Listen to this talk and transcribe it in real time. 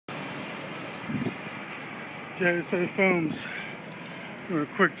JSA Films. Doing a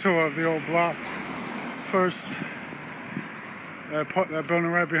quick tour of the old block. First, that building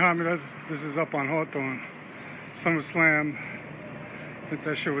right behind me, this is up on Hawthorne. SummerSlam, I think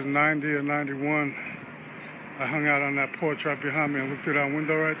that shit was 90 or 91. I hung out on that porch right behind me and looked through that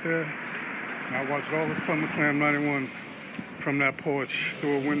window right there. And I watched all the SummerSlam 91 from that porch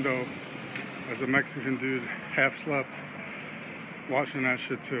through a window as a Mexican dude, half slept, watching that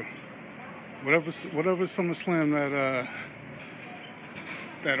shit too. Whatever SummerSlam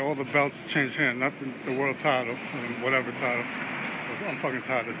that all the belts changed hands, not the world title, whatever title. I'm fucking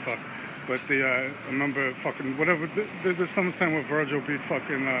tired as fuck. But I remember fucking whatever the SummerSlam where Virgil beat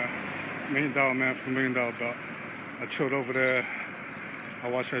fucking $1 Million Man for $1 Million belt. I chilled over there. I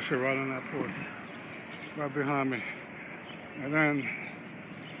watched that shit right on that porch, right behind me. And then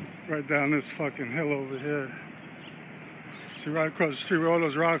right down this fucking hill over here. See, right across the street where all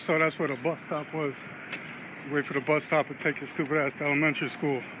those rocks are, that's where the bus stop was. You wait for the bus stop and take your stupid ass to elementary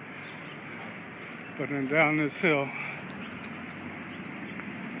school. But then down this hill,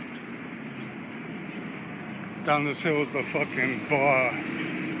 is the fucking bar,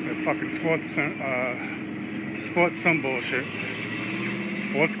 the fucking sports some bullshit.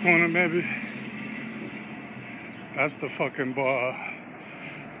 Sports Corner, maybe? That's the fucking bar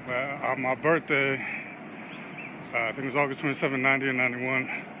where on my birthday, I think it was August 27, 90 or 91.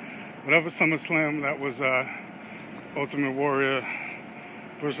 Whatever SummerSlam, that was Ultimate Warrior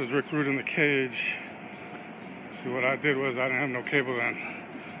versus Rick Rude in the cage. See, what I did was I didn't have no cable then.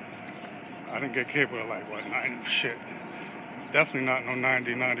 I didn't get cable at like, what, 90 shit. Definitely not no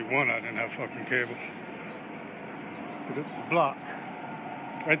 90, 91, I didn't have fucking cable. So this is the block.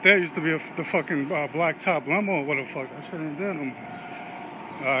 Right there used to be the fucking black top limo or what the fuck. That shit ain't there no more.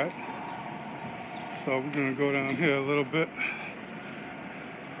 Alright. So we're gonna go down here a little bit.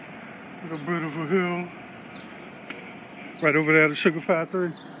 A bit of a hill. Right over there, the sugar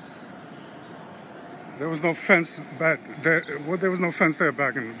factory. There was no fence back there. Well, there was no fence there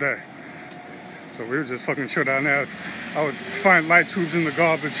back in the day. So we would just fucking chill down there. I would find light tubes in the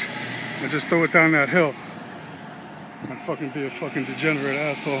garbage and just throw it down that hill. And fucking be a fucking degenerate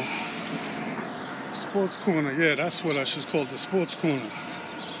asshole. Sports Corner, yeah, that's what I should call the Sports Corner.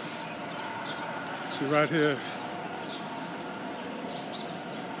 See right here.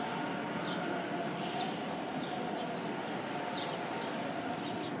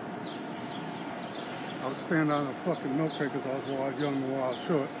 I was standing on a fucking milk crate because I was wild young and wild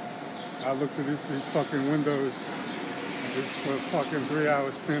short. I looked at these fucking windows just for fucking 3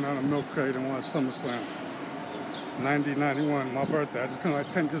 hours standing on a milk crate and watched SummerSlam. 90, 91, my birthday. I just turned like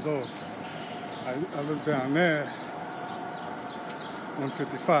 10 years old. I lived down there,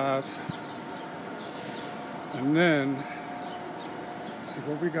 155. And then, see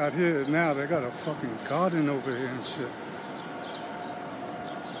what we got here now, they got a fucking garden over here and shit.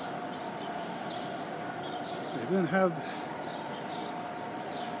 So you didn't have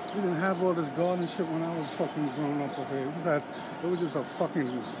all this garden shit when I was fucking growing up over here. It was just a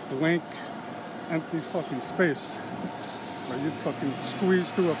fucking blank, empty fucking space where you'd fucking squeeze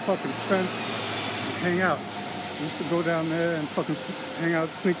through a fucking fence and hang out. I used to go down there and fucking hang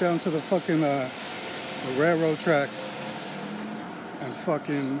out, sneak down to the fucking the railroad tracks and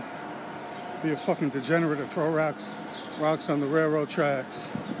fucking be a fucking degenerate and throw rocks on the railroad tracks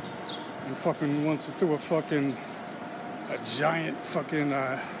and fucking once it threw a giant fucking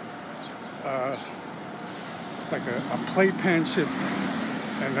like a playpen shit,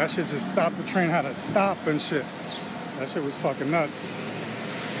 and that shit just stopped the train, had to stop and shit. That shit was fucking nuts.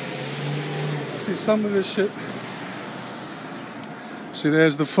 See some of this shit. See,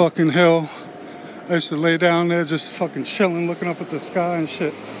 there's the fucking hill. I used to lay down there just fucking chilling, looking up at the sky and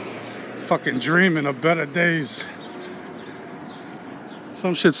shit. Fucking dreaming of better days.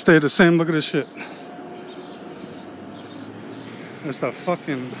 Some shit stayed the same. Look at this shit. There's that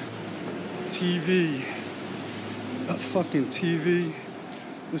fucking TV. That fucking TV.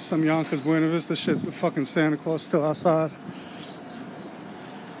 There's some Yonkers Buena Vista shit. The fucking Santa Claus still outside.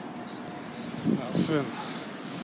 Oh,